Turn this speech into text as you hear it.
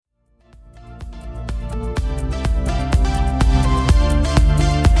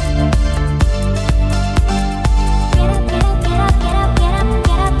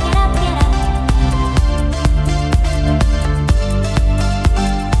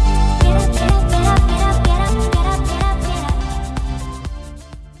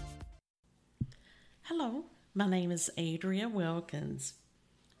My name is Adria Wilkins.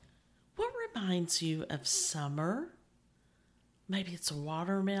 What reminds you of summer? Maybe it's a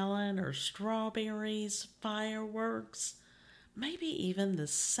watermelon or strawberries, fireworks, maybe even the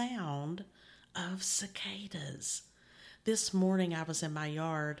sound of cicadas. This morning I was in my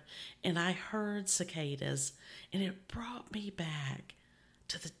yard and I heard cicadas, and it brought me back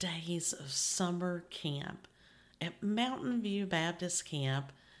to the days of summer camp at Mountain View Baptist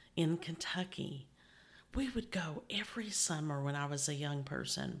Camp in Kentucky. We would go every summer when I was a young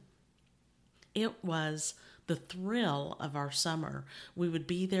person. It was the thrill of our summer. We would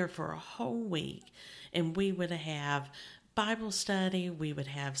be there for a whole week, and we would have Bible study, we would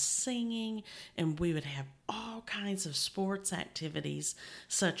have singing, and we would have all kinds of sports activities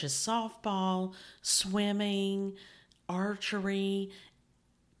such as softball, swimming, archery,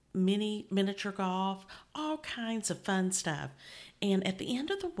 miniature golf, all kinds of fun stuff. And at the end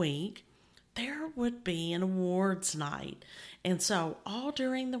of the week, there would be an awards night. And so all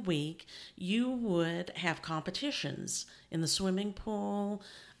during the week, you would have competitions in the swimming pool.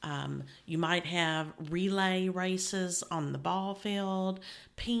 You might have relay races on the ball field,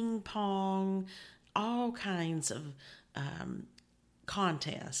 ping pong, all kinds of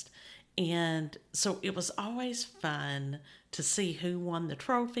contests. And so it was always fun to see who won the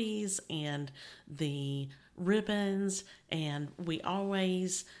trophies and the ribbons, and we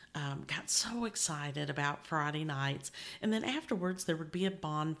always got so excited about Friday nights. And then afterwards there would be a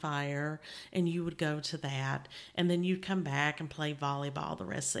bonfire, and you would go to that, and then you'd come back and play volleyball the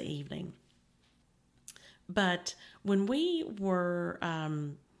rest of the evening. But when we were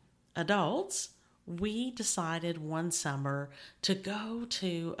adults, we decided one summer to go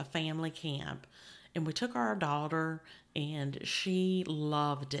to a family camp, and we took our daughter, and she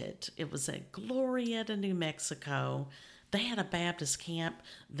loved it. It was at Glorieta, New Mexico. They had a Baptist camp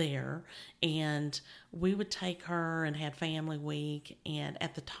there, and we would take her and had family week. And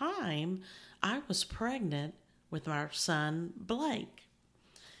at the time, I was pregnant with our son, Blake.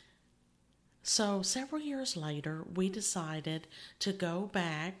 So several years later, we decided to go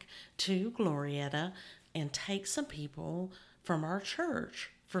back to Glorieta and take some people from our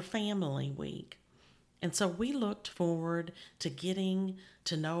church for family week. And so we looked forward to getting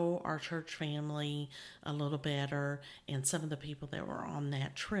to know our church family a little better and some of the people that were on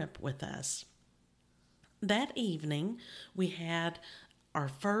that trip with us. That evening, we had our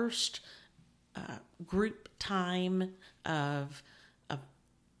first group time of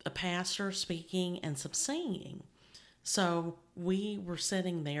a pastor speaking and some singing. So we were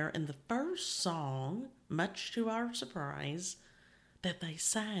sitting there, and the first song, much to our surprise, that they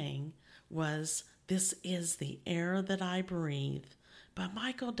sang was "This Is the Air That I Breathe" by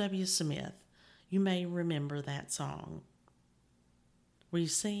Michael W. Smith. You may remember that song. Well, you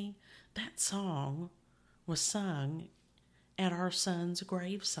see, that song was sung at our son's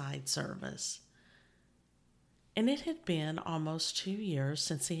graveside service. And it had been almost 2 years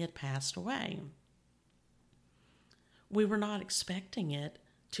since he had passed away. We were not expecting it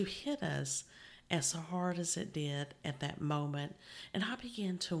to hit us as hard as it did at that moment, and I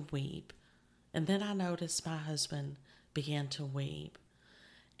began to weep. And then I noticed my husband began to weep.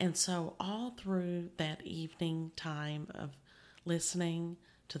 And so all through that evening time of listening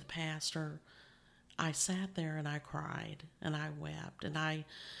to the pastor, I sat there and I cried and I wept, and I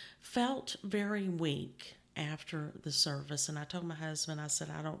felt very weak after the service. And I told my husband, I said,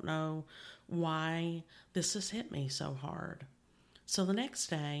 I don't know why this has hit me so hard. So the next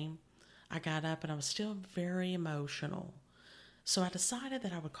day, I got up and I was still very emotional. So I decided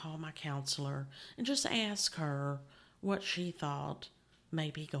that I would call my counselor and just ask her what she thought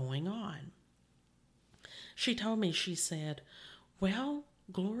may be going on. She told me, she said, well,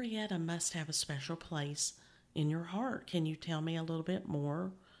 Glorieta must have a special place in your heart. Can you tell me a little bit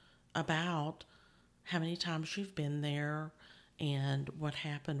more about how many times you've been there and what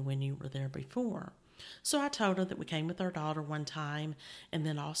happened when you were there before? So I told her that we came with our daughter one time, and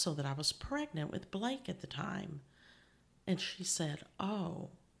then also that I was pregnant with Blake at the time. And she said, oh,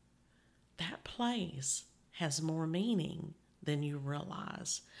 that place has more meaning than you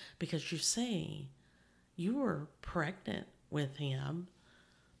realize, because you see, you were pregnant with him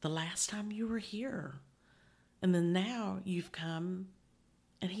the last time you were here. And then now you've come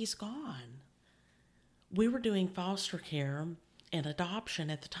and he's gone. We were doing foster care and adoption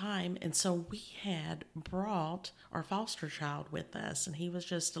at the time, and so we had brought our foster child with us, and he was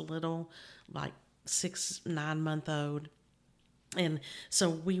just a little, like 9-month-old, and so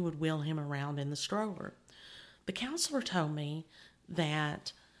we would wheel him around in the stroller. The counselor told me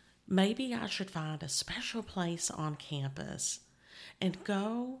that maybe I should find a special place on campus and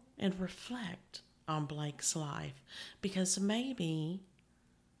go and reflect on Blake's life, because maybe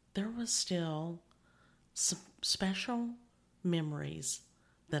there was still some special memories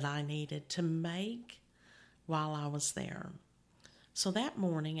that I needed to make while I was there. So that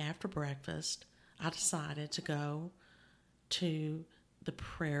morning after breakfast, I decided to go to the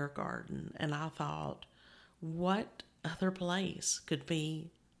prayer garden, and I thought, what other place could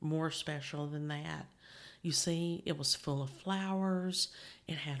be more special than that? You see, it was full of flowers.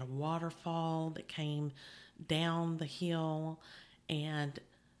 It had a waterfall that came down the hill, and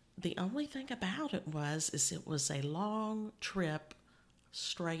the only thing about it is it was a long trip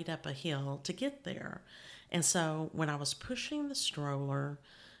straight up a hill to get there. And so when I was pushing the stroller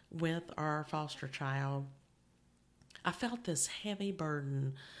with our foster child, I felt this heavy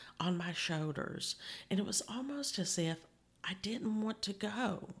burden on my shoulders, and it was almost as if I didn't want to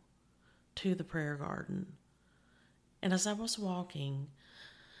go to the prayer garden. And as I was walking,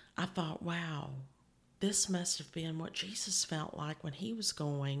 I thought, wow, this must have been what Jesus felt like when he was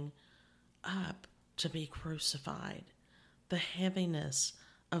going up to be crucified. The heaviness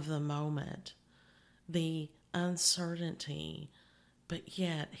of the moment, the uncertainty, but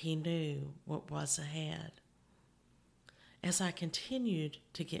yet he knew what was ahead. As I continued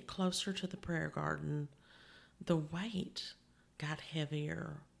to get closer to the prayer garden, the weight got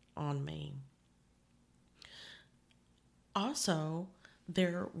heavier on me. Also,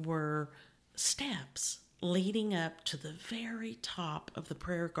 there were steps leading up to the very top of the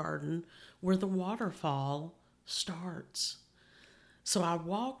prayer garden where the waterfall starts. So I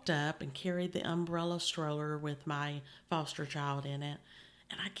walked up and carried the umbrella stroller with my foster child in it,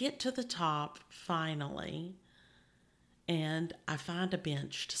 and I get to the top finally, and I find a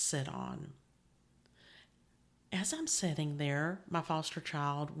bench to sit on. As I'm sitting there, my foster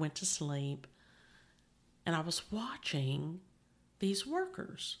child went to sleep, and I was watching these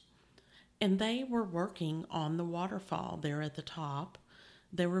workers. And they were working on the waterfall there at the top.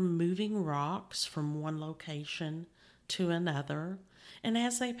 They were moving rocks from one location to another. And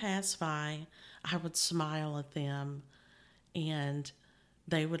as they passed by, I would smile at them, and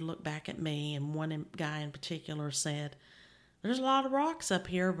they would look back at me. And one guy in particular said, "There's a lot of rocks up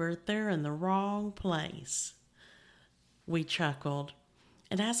here, but they're in the wrong place." We chuckled.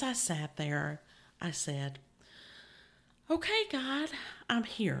 And as I sat there, I said, "Okay, God, I'm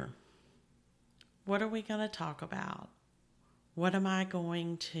here. What are we going to talk about? What am I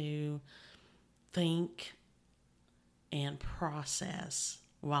going to think and process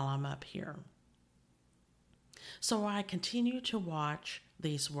while I'm up here?" So I continued to watch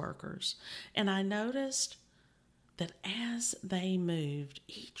these workers, and I noticed that as they moved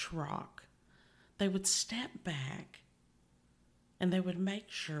each rock, they would step back and they would make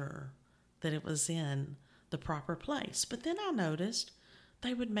sure that it was in the proper place. But then I noticed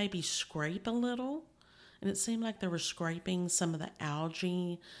they would maybe scrape a little, and it seemed like they were scraping some of the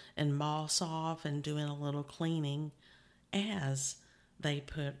algae and moss off and doing a little cleaning as they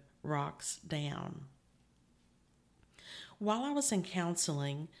put rocks down. While I was in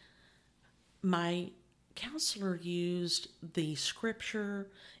counseling, my counselor used the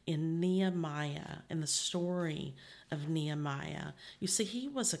scripture in Nehemiah, in the story of Nehemiah. You see, he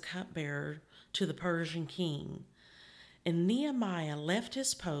was a cupbearer to the Persian king. And Nehemiah left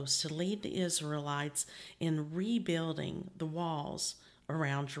his post to lead the Israelites in rebuilding the walls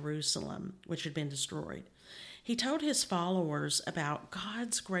around Jerusalem, which had been destroyed. He told his followers about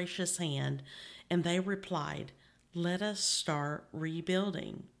God's gracious hand, and they replied, "Let us start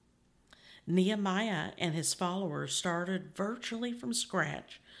rebuilding." Nehemiah and his followers started virtually from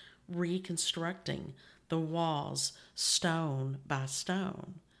scratch, reconstructing the walls stone by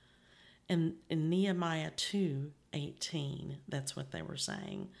stone. And in Nehemiah 2:18, that's what they were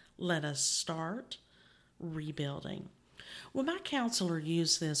saying. Let us start rebuilding. Well, my counselor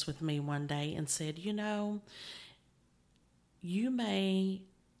used this with me one day and said, you may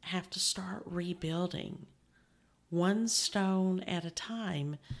have to start rebuilding one stone at a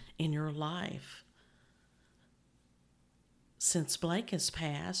time in your life. Since Blake has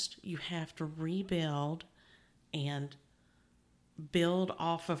passed, you have to rebuild and build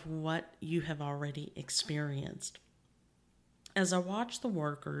off of what you have already experienced. As I watched the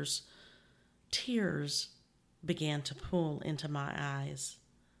workers, tears began to pull into my eyes.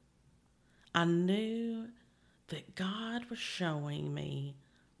 I knew that God was showing me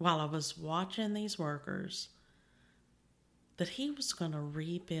while I was watching these workers that he was going to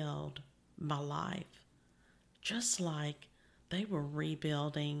rebuild my life, just like they were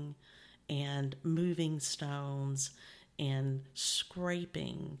rebuilding and moving stones and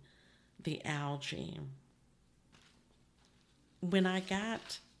scraping the algae. When I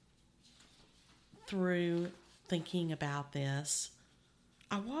got through thinking about this,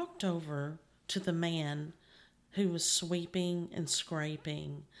 I walked over to the man who was sweeping and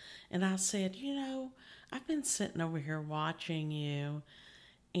scraping, and I said, I've been sitting over here watching you,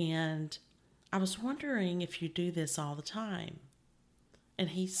 and I was wondering if you do this all the time.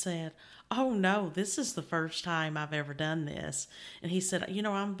 And he said, "Oh, no, this is the first time I've ever done this." And he said,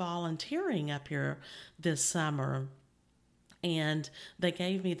 "I'm volunteering up here this summer. And they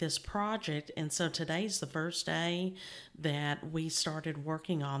gave me this project. And so today's the first day that we started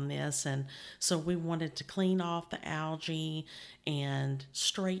working on this. And so we wanted to clean off the algae and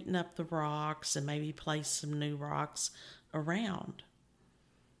straighten up the rocks and maybe place some new rocks around."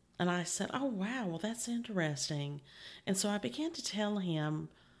 And I said, "Oh, wow, well, that's interesting." And so I began to tell him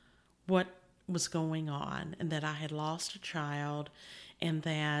what was going on and that I had lost a child and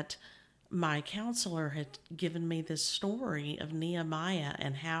that my counselor had given me this story of Nehemiah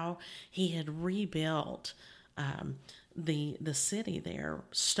and how he had rebuilt the city there,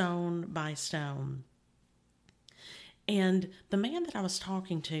 stone by stone. And the man that I was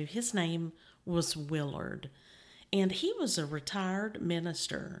talking to, his name was Willard, and he was a retired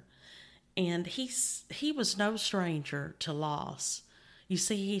minister. And he was no stranger to loss. You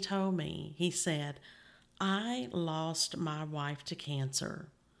see, he told me, he said, "I lost my wife to cancer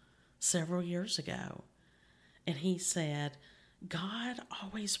several years ago." And he said, "God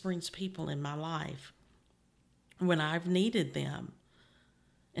always brings people in my life when I've needed them."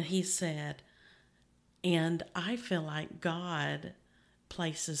 And he said, "And I feel like God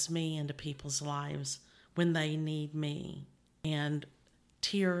places me into people's lives when they need me." And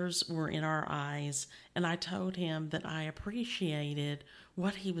tears were in our eyes, and I told him that I appreciated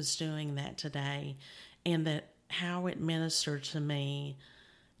what he was doing that today and that how it ministered to me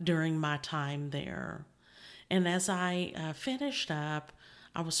during my time there. And as I finished up,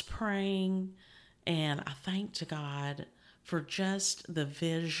 I was praying and I thanked God for just the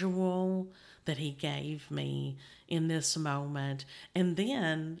visual that he gave me in this moment. And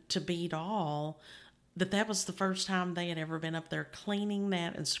then to beat all, that was the first time they had ever been up there cleaning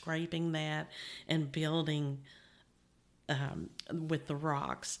that and scraping that and building with the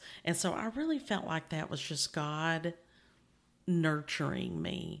rocks. And so I really felt like that was just God nurturing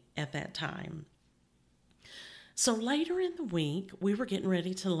me at that time. So later in the week, we were getting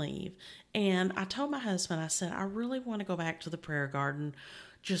ready to leave. And I told my husband, I said, "I really want to go back to the prayer garden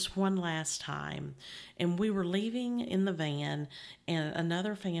just one last time." And we were leaving in the van, and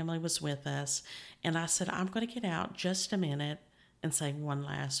another family was with us. And I said, "I'm going to get out just a minute and say one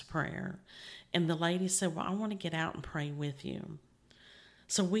last prayer." And the lady said, "Well, I want to get out and pray with you."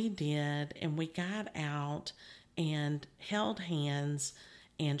 So we did, and we got out and held hands,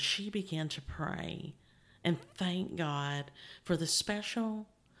 and she began to pray and thank God for the special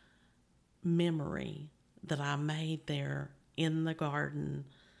memory that I made there in the garden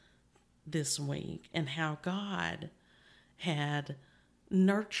this week, and how God had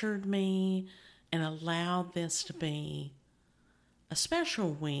nurtured me and allowed this to be a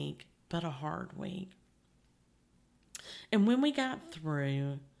special week, but a hard week. And when we got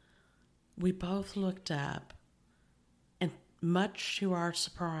through, we both looked up, and much to our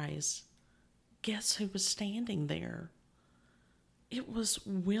surprise, guess who was standing there? It was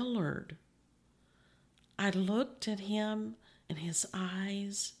Willard. I looked at him in his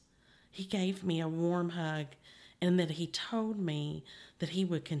eyes. He gave me a warm hug, and that he told me that he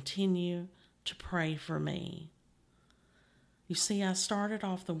would continue to pray for me. You see, I started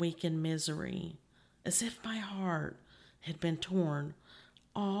off the week in misery, as if my heart had been torn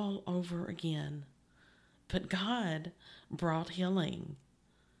all over again. But God brought healing.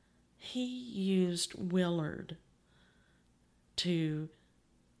 He used Willard to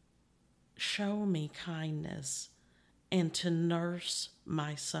show me kindness and to nurse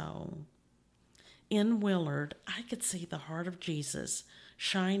my soul. In Willard, I could see the heart of Jesus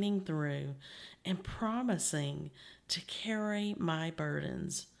shining through and promising to carry my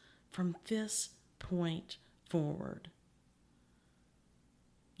burdens from this point forward.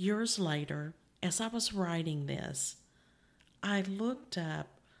 Years later, as I was writing this, I looked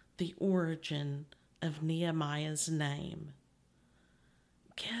up the origin of Nehemiah's name.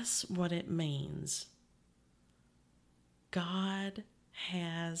 Guess what it means? God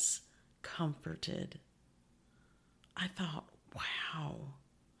has comforted. I thought, wow,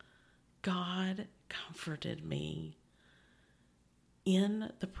 God comforted me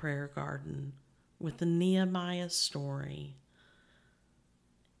in the prayer garden with the Nehemiah story.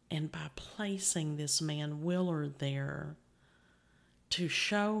 And by placing this man Willard there to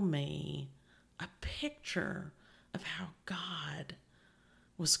show me a picture of how God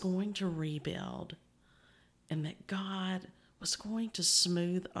was going to rebuild and that God was going to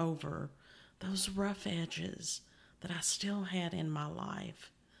smooth over those rough edges that I still had in my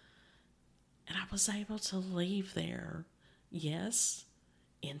life. And I was able to leave there, yes,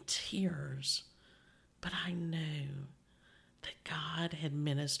 in tears, but I knew that God had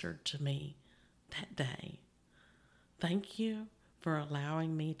ministered to me that day. Thank you for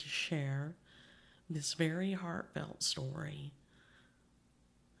allowing me to share this very heartfelt story.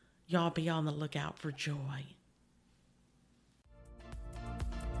 Y'all be on the lookout for Joy.